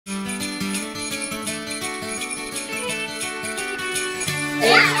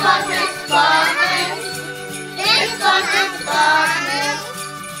Vlogmas, Vlogmas. It's Vlogmas, Vlogmas.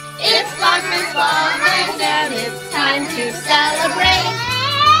 It's Vlogmas, Vlogmas, and it's time to celebrate.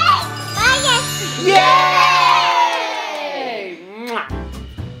 Yay!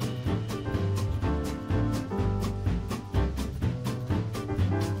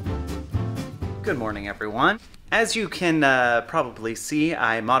 Good morning, everyone. As you can probably see,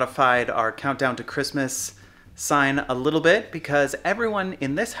 I modified our countdown to Christmas sign a little bit because everyone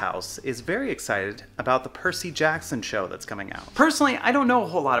in this house is very excited about the Percy Jackson show that's coming out. Personally, I don't know a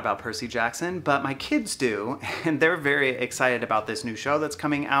whole lot about Percy Jackson, but my kids do, and they're very excited about this new show that's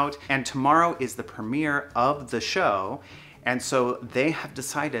coming out, and tomorrow is the premiere of the show. And so they have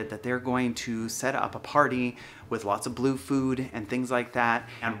decided that they're going to set up a party with lots of blue food and things like that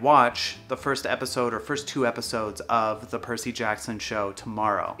and watch the first episode or first 2 episodes of the Percy Jackson show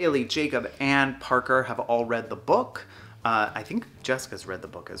tomorrow. Bailey, Jacob, and Parker have all read the book. I think Jessica's read the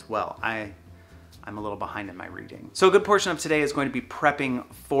book as well. I'm a little behind in my reading. So a good portion of today is going to be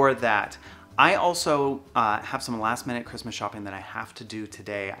prepping for that. I also have some last minute Christmas shopping that I have to do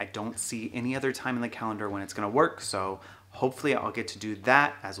today. I don't see any other time in the calendar when it's gonna work, so hopefully I'll get to do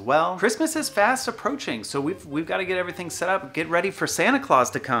that as well. Christmas is fast approaching, so we've got to get everything set up, get ready for Santa Claus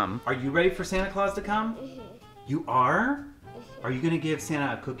to come. Are you ready for Santa Claus to come? Mm-hmm. You are? Mm-hmm. Are you gonna give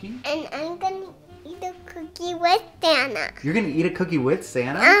Santa a cookie? And I'm gonna eat a cookie with Santa. You're gonna eat a cookie with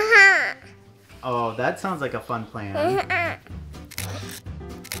Santa? Uh-huh. Oh, that sounds like a fun plan. Uh-huh.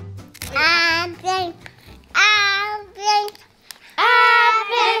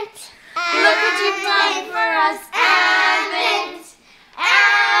 Advent. Look what you've done for us. Advent.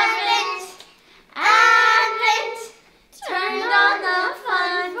 Advent. Advent. Turned on the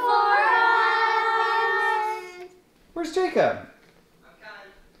fun for us. Where's Jacob?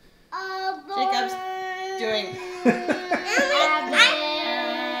 Jacob's doing.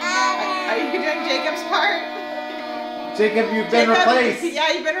 Are you doing Jacob's part? Jacob, you've been replaced.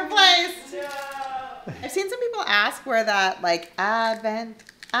 Yeah, you've been replaced. I've seen some people ask where that like Advent,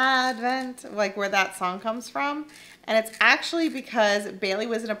 like where that song comes from. And it's actually because Bailey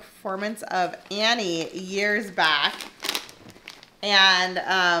was in a performance of Annie years back. And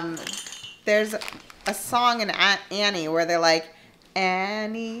there's a song in Annie where they're like,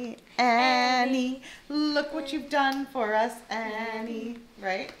 Annie, Annie, look what you've done for us, Annie.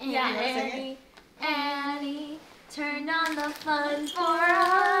 Right? Yeah, Annie, Annie, turned on the fun for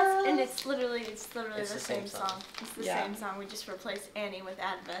us. And it's literally the same song. It's the same song. We just replaced Annie with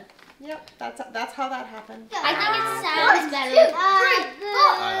Advent. Yep, that's how that happened. I think it sounds better.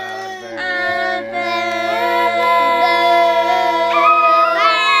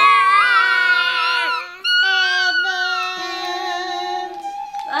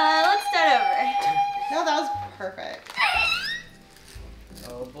 Let's start over. No, that was perfect.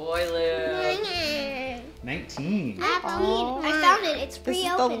 Oh boy, Luke. 19. I found it. It's This is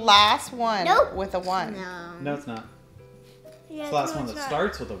pre-opened. the last one Nope. with a 1. No, it's not. Yeah, It's the last one that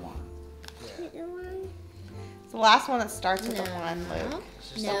starts with a 1. It's the last one that starts with a 1, Luke.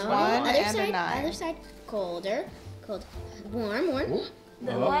 No. A 1 Other and side, a 9. Other side, colder. Cold. Warm.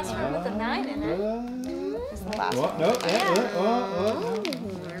 The last one with a 9 in it. It's the last Oh, one. no,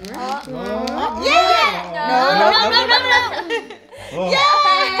 No.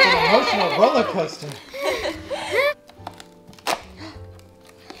 Emotional roller coaster.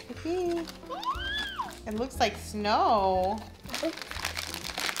 It looks like snow. It's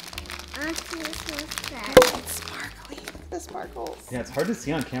sparkly. Look at the sparkles. Yeah, it's hard to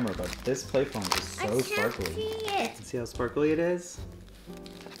see on camera, but this play foam is so sparkly. it. See how sparkly it is?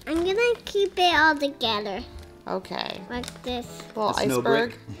 I'm gonna keep it all together Okay. like this. Little A snow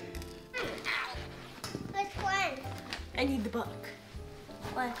iceberg. brick. Which one? I need the book.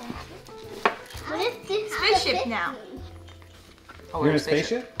 What is this? Spaceship now. Oh, You're in a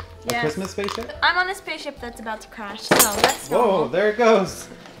spaceship? A Yes. Christmas spaceship? I'm on a spaceship that's about to crash, so that's Whoa, normal. there it goes.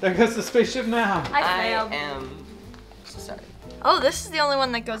 There goes the spaceship now. I I failed. am sorry. Oh, this is the only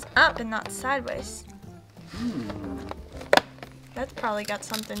one that goes up and not sideways. That's probably got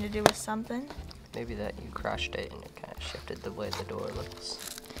something to do with something. Maybe that you crushed it and it kind of shifted the way the door looks.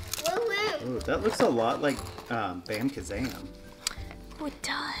 Ooh, that looks a lot like Bam Kazam. Oh, it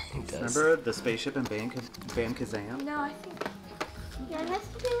does. It does. Remember the spaceship in Bam Kazam? No, I think. Yeah, let's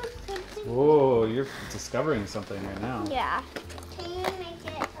do something. Whoa, you're discovering something right now. Yeah. Can you make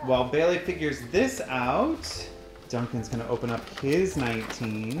it? While Bailey figures this out, Duncan's gonna open up his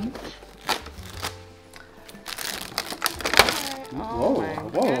 19.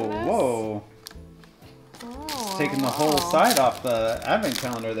 Whoa. It's taking the whole side off the advent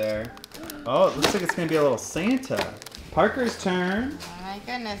calendar there. Oh, it looks like it's gonna be a little Santa. Parker's turn. All my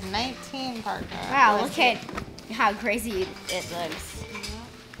goodness, 19, Parker. Wow, look at how crazy it looks.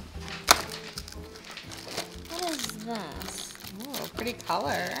 What is this? Ooh, pretty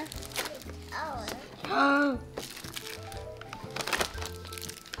color. Oh.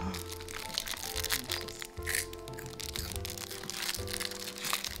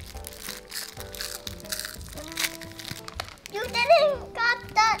 You didn't got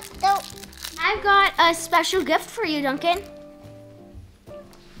that though. I've got a special gift for you, Duncan.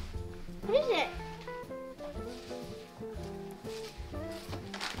 What is it?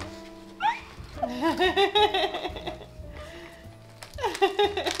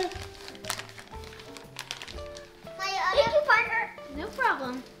 Thank you, Parker. No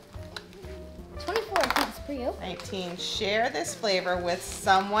problem. 24 cents for you. 19. Share this flavor with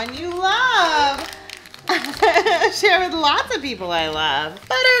someone you love. Share with lots of people I love.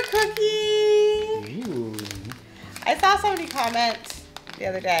 Butter cookie. Ooh. I saw somebody comment the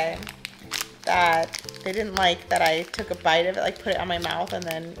other day that they didn't like that I took a bite of it, like put it on my mouth and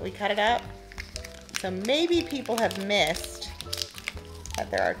then we cut it up. So maybe people have missed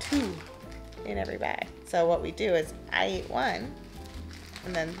that there are 2 in every bag. So what we do is I eat one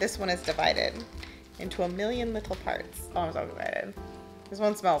and then this one is divided into a million little parts. Oh, I'm so excited. This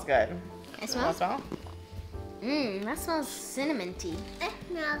one smells good. It smells? Smell? Mmm, that smells cinnamon tea.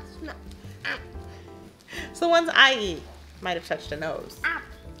 So the ones I eat might have touched a nose.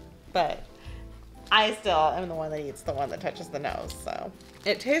 But I still am the one that eats the one that touches the nose. So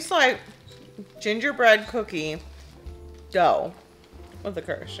it tastes like gingerbread cookie dough with the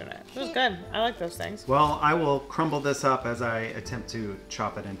kirsch in it. It was good. I like those things. Well, I will crumble this up as I attempt to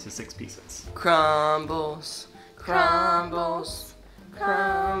chop it into 6 pieces. Crumbles, crumbles,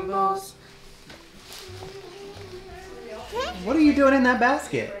 crumbles. What are you doing in that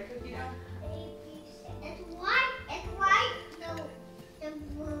basket? It's white. It's white. The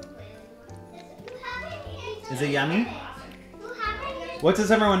blue. Is it yummy? You have it? What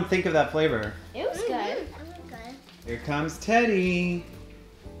does everyone think of that flavor? It was good. Here comes Teddy.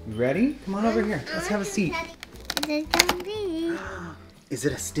 You ready? Come on over here. Let's have a seat. Is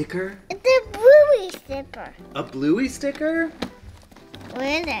it a sticker? It's a bluey slipper. A bluey sticker?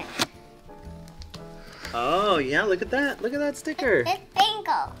 Where is it? Oh, yeah, look at that. Look at that sticker. It's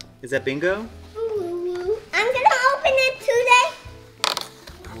bingo. Is that bingo? I'm gonna open it today.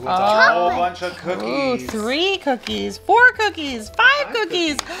 Ooh, it's a whole bunch of cookies. Ooh, 3 cookies, 4 cookies, 5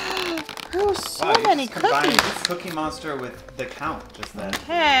 cookies. Oh, so Wow, you many just combined cookies. Cookie Monster with the count just then.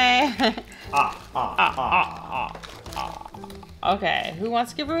 Okay. Ah. Okay, who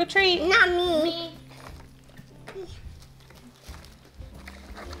wants to give her a treat? Not me.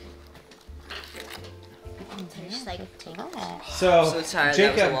 Just like take So, I'm so tired. That was a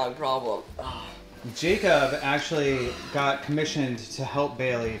Jacob, long problem. Jacob actually got commissioned to help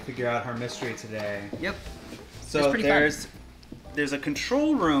Bailey figure out her mystery today. Yep. So pretty there's a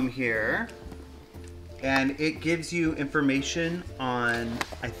control room here, and it gives you information on,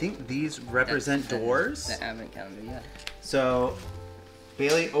 I think these represent doors. The advent calendar, yeah. So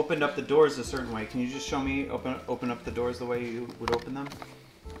Bailey opened up the doors a certain way. Can you just show me open up the doors the way you would open them?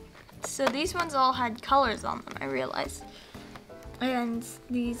 So these ones all had colors on them, I realized. And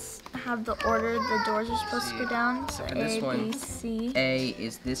these have the order the doors are supposed to go down. So For this A, one, B, C. A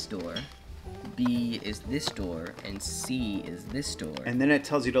is this door, B is this door, and C is this door. And then it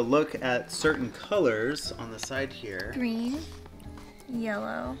tells you to look at certain colors on the side here. Green,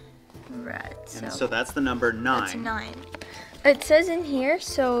 yellow, red. And so that's the number 9. That's 9. It says in here,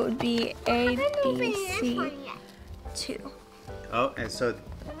 so it would be A, B, C, 2. Oh, and so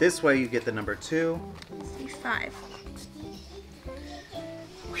this way you get the number 2. C, 5.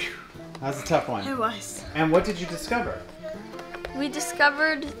 That's a tough one. It was. And what did you discover? We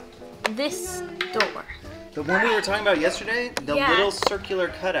discovered this door. The one we were talking about yesterday? The Yeah. little circular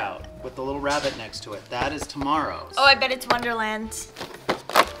cutout with the little rabbit next to it. That is tomorrow's. Oh, I bet it's Wonderland.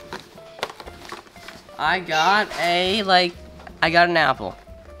 I got an apple.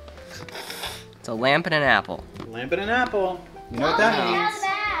 It's a lamp and an apple. Lamp and an apple. You know what that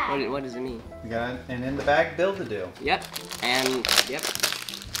means? What does it mean? You got an in the bag bill to do. Yep. And yep.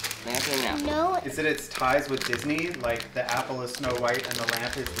 Lamp and an apple. No. Is it its ties with Disney? Like the apple is Snow White and the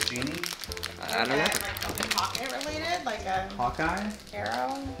lamp is the genie? I don't know. Like something pocket related, like a Hawkeye?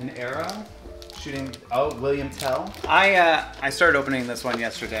 arrow. An arrow? Shooting, oh, William Tell. I started opening this one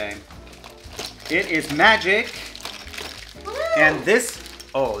yesterday. It is magic. And this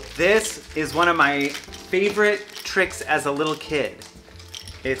is one of my favorite tricks as a little kid.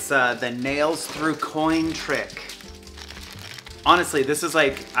 It's the nails through coin trick. Honestly, this is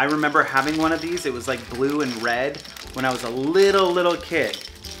like, I remember having one of these. It was like blue and red when I was a little kid.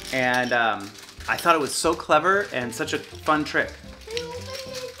 And I thought it was so clever and such a fun trick.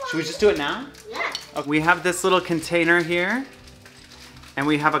 Should we just do it now? Yeah. Okay, we have this little container here, and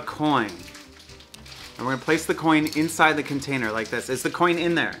we have a coin. And we're gonna place the coin inside the container like this. Is the coin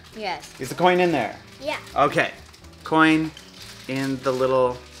in there? Yes. Is the coin in there? Yeah. Okay. Coin in the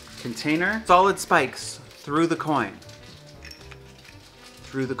little container. Solid spikes through the coin.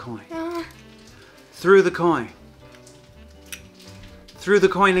 Through the coin. Through the coin. Through the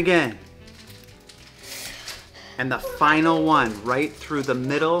coin again. And the final one right through the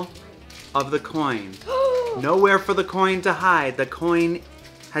middle of the coin. Nowhere for the coin to hide. The coin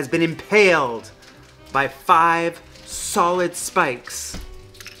has been impaled by 5 solid spikes.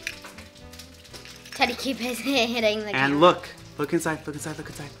 Teddy, keep hitting the camera. And look inside, look inside, look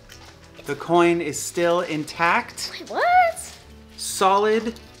inside. The coin is still intact. Wait, what?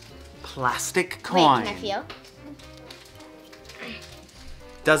 Solid plastic coin. Wait, can I feel?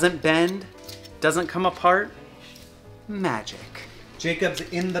 Doesn't bend, doesn't come apart. Magic. Jacob's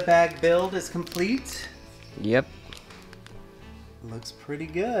in the bag build is complete. Yep. Looks pretty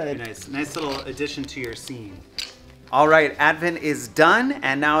good. Nice little addition to your scene. All right, Advent is done,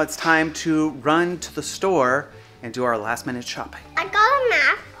 and now it's time to run to the store and do our last minute shopping. I got a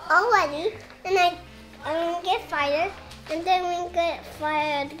map already, and I'm gonna get fired, and then we get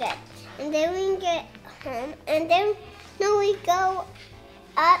fired again, and then we get home, and then we go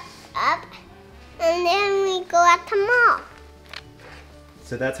up, and then we go at the mall.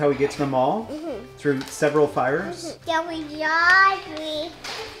 So that's how we get to the mall? Through several fires? Yeah, we drive, we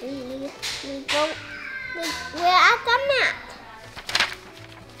go, we're at the map.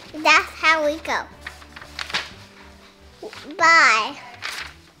 That's how we go. Bye.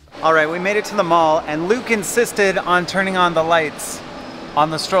 All right, we made it to the mall, and Luke insisted on turning on the lights on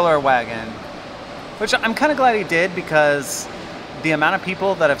the stroller wagon, which I'm kind of glad he did because the amount of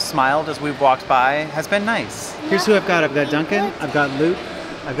people that have smiled as we've walked by has been nice. Here's who I've got. I've got Duncan, I've got Luke,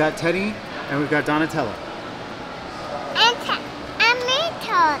 I've got Teddy, and we've got Donatello. And me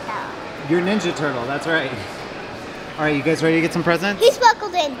turtle. You're Ninja Turtle, that's right. All right, you guys ready to get some presents? He's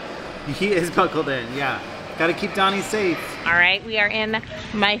buckled in. He is buckled in, yeah. Gotta keep Donnie safe. All right, we are in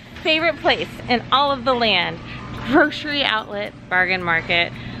my favorite place in all of the land, grocery outlet, bargain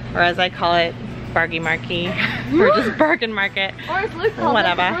market, or as I call it, bargy marky, or just bargain market, Or as Luke calls it,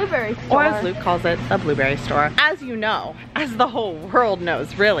 the blueberry store. or as Luke calls it, the blueberry store. As you know, as the whole world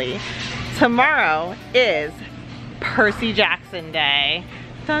knows really, tomorrow is Percy Jackson Day.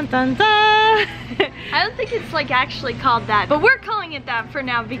 Dun dun dun! I don't think it's like actually called that, but we're calling it that for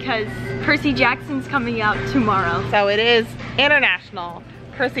now because Percy Jackson's coming out tomorrow. So it is International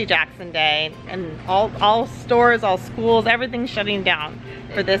Percy Jackson Day, and all stores, all schools, everything's shutting down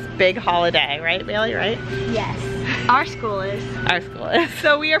for this big holiday, right, Bailey, right? Yes. Our school is. Our school is.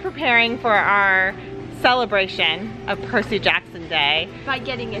 So we are preparing for our celebration of Percy Jackson Day By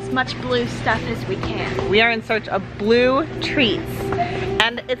getting as much blue stuff as we can. We are in search of blue treats.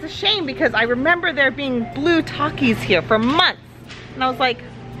 And it's a shame because I remember there being blue Takis here for months. And I was like,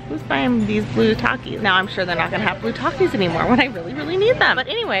 who's buying these blue Takis? Now I'm sure they're not gonna have blue Takis anymore when I really, really need them. But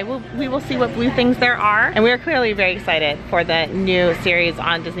anyway, we will see what blue things there are. And we are clearly very excited for the new series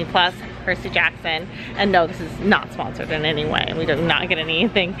on Disney Plus, Percy Jackson. And no, this is not sponsored in any way. We do not get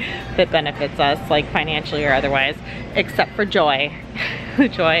anything that benefits us, like financially or otherwise, except for joy. The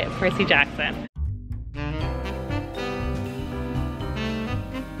joy of Percy Jackson.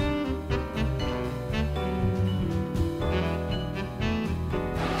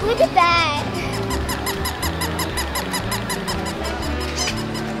 Look at that.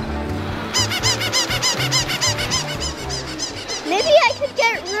 Maybe I could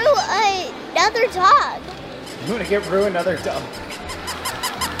get Rue another dog. You wanna get Rue another dog?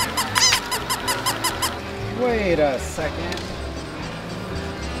 Wait a second.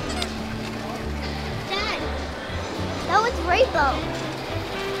 Dad, that was Rainbow.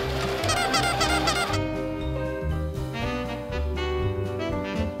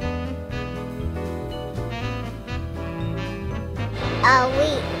 A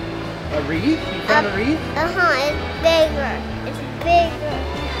wheat. A wreath? You found a wreath? It's bigger. It's bigger.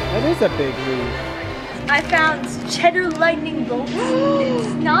 That is a big wreath. I found cheddar lightning bolts.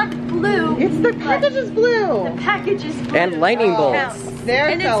 It's not blue. It's the package is blue. The package is blue. And lightning bolts. They're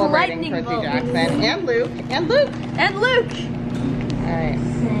And it's celebrating lightning Percy bolts. Jackson and Luke and Luke. And Luke. All right.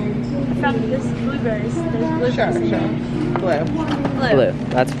 I found this blueberries. There's Sure, blueberries. sure. Blue. Blue.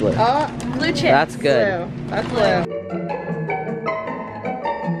 That's blue. Oh, Blue chips. That's good. blue. That's blue.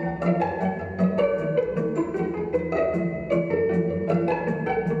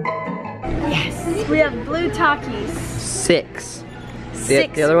 We have blue Takis. 6.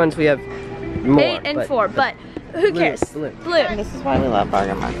 6. The other ones we have more. 8 and 4, but who cares? Blue. Blue. This is why we love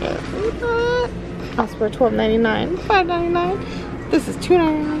Bargain Market. Else we're $12.99, $5.99. This is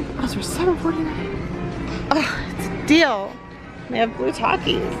 $2.99. Else we're $7.49. Oh, it's a deal. They have blue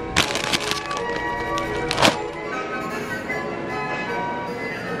Takis.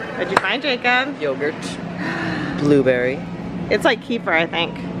 What'd you find, Jacob? Yogurt. Blueberry. It's like kefir, I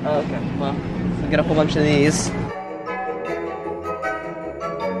think. Oh, okay. Well, I'll get a whole bunch of these.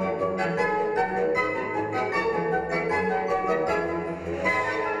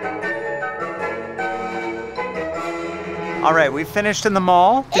 All right, we finished in the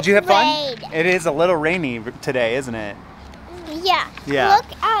mall. Did you have fun? rained. It is a little rainy today, isn't it? Yeah. Yeah. Look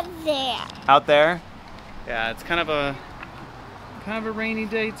out there. Out there? Yeah, it's kind of a rainy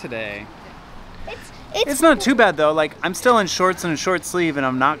day today. It's not too bad though. Like, I'm still in shorts and a short sleeve and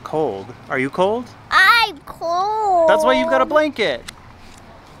I'm not cold. Are you cold? I'm cold. That's why you've got a blanket.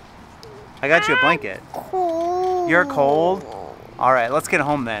 I got you a blanket. Cold. You're cold? All right, let's get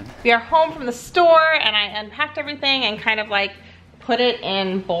home then. We are home from the store and I unpacked everything and kind of like put it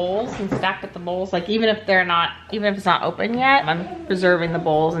in bowls and stacked up the bowls. Like even if it's not open yet, I'm preserving the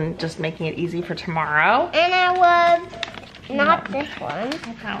bowls and just making it easy for tomorrow. And I want not this one.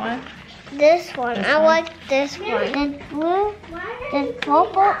 That one. This one. I want this one. This blue, this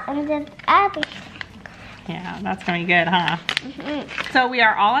purple, and this apple. Yeah, that's gonna be good, huh? So we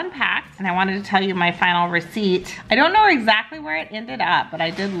are all unpacked and I wanted to tell you my final receipt. I don't know exactly where it ended up, but I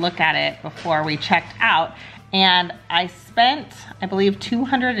did look at it before we checked out. And I spent, I believe,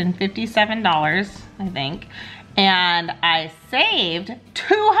 $257, I think. And I saved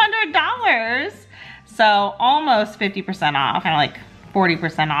 $200. So almost 50% off, kind of like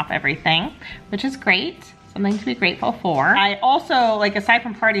 40% off everything, which is great. Something to be grateful for. I also, like aside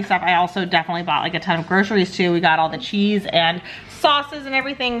from party stuff, I also definitely bought like a ton of groceries too. We got all the cheese and sauces and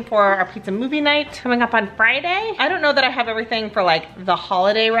everything for our pizza movie night coming up on Friday. I don't know that I have everything for like the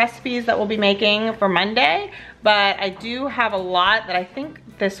holiday recipes that we'll be making for Monday, but I do have a lot that I think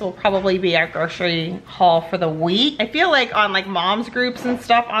this will probably be our grocery haul for the week. I feel like on like mom's groups and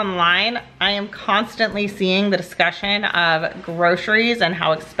stuff online, I am constantly seeing the discussion of groceries and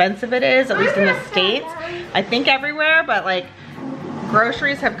how expensive it is, at least in the States. I think everywhere, but like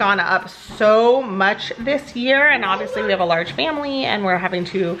groceries have gone up so much this year, and obviously we have a large family and we're having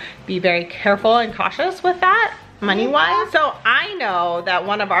to be very careful and cautious with that money-wise. So I know that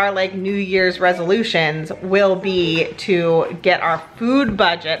one of our like New Year's resolutions will be to get our food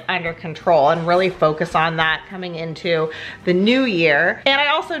budget under control and really focus on that coming into the new year. And I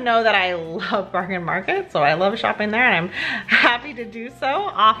also know that I love Bargain Market, so I love shopping there and I'm happy to do so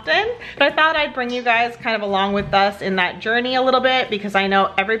often. But I thought I'd bring you guys kind of along with us in that journey a little bit, because I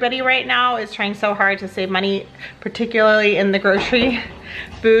know everybody right now is trying so hard to save money, particularly in the grocery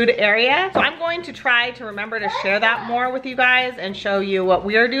food area. So I'm going to try to remember to share that more with you guys and show you what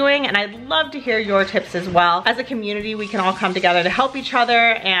we're doing, and I'd love to hear your tips as well. As a community, we can all come together to help each other,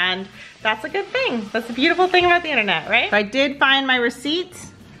 and that's a good thing. That's the beautiful thing about the internet, right? So I did find my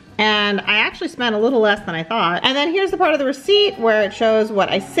receipts, and I actually spent a little less than I thought. And then here's the part of the receipt where it shows what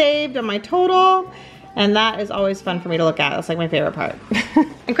I saved on my total. And that is always fun for me to look at. That's like my favorite part.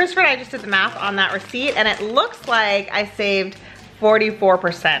 And Christopher and I just did the math on that receipt, and it looks like I saved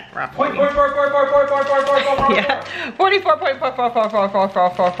 44% roughly. Yeah,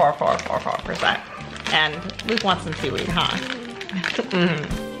 44.44444444%. And Luke wants some seaweed, huh?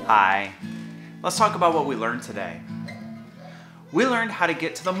 Hi. Let's talk about what we learned today. We learned how to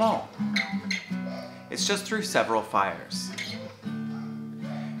get to the mall. It's just through several fires.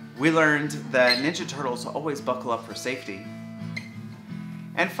 We learned that Ninja Turtles always buckle up for safety.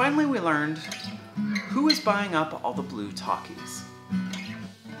 And finally we learned who is buying up all the blue Takis.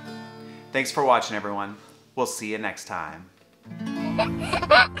 Thanks for watching, everyone. We'll see you next time. It's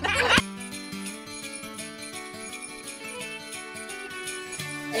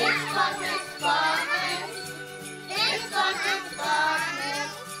Vlogmas. It's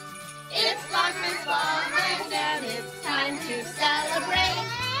Vlogmas. It's Vlogmas.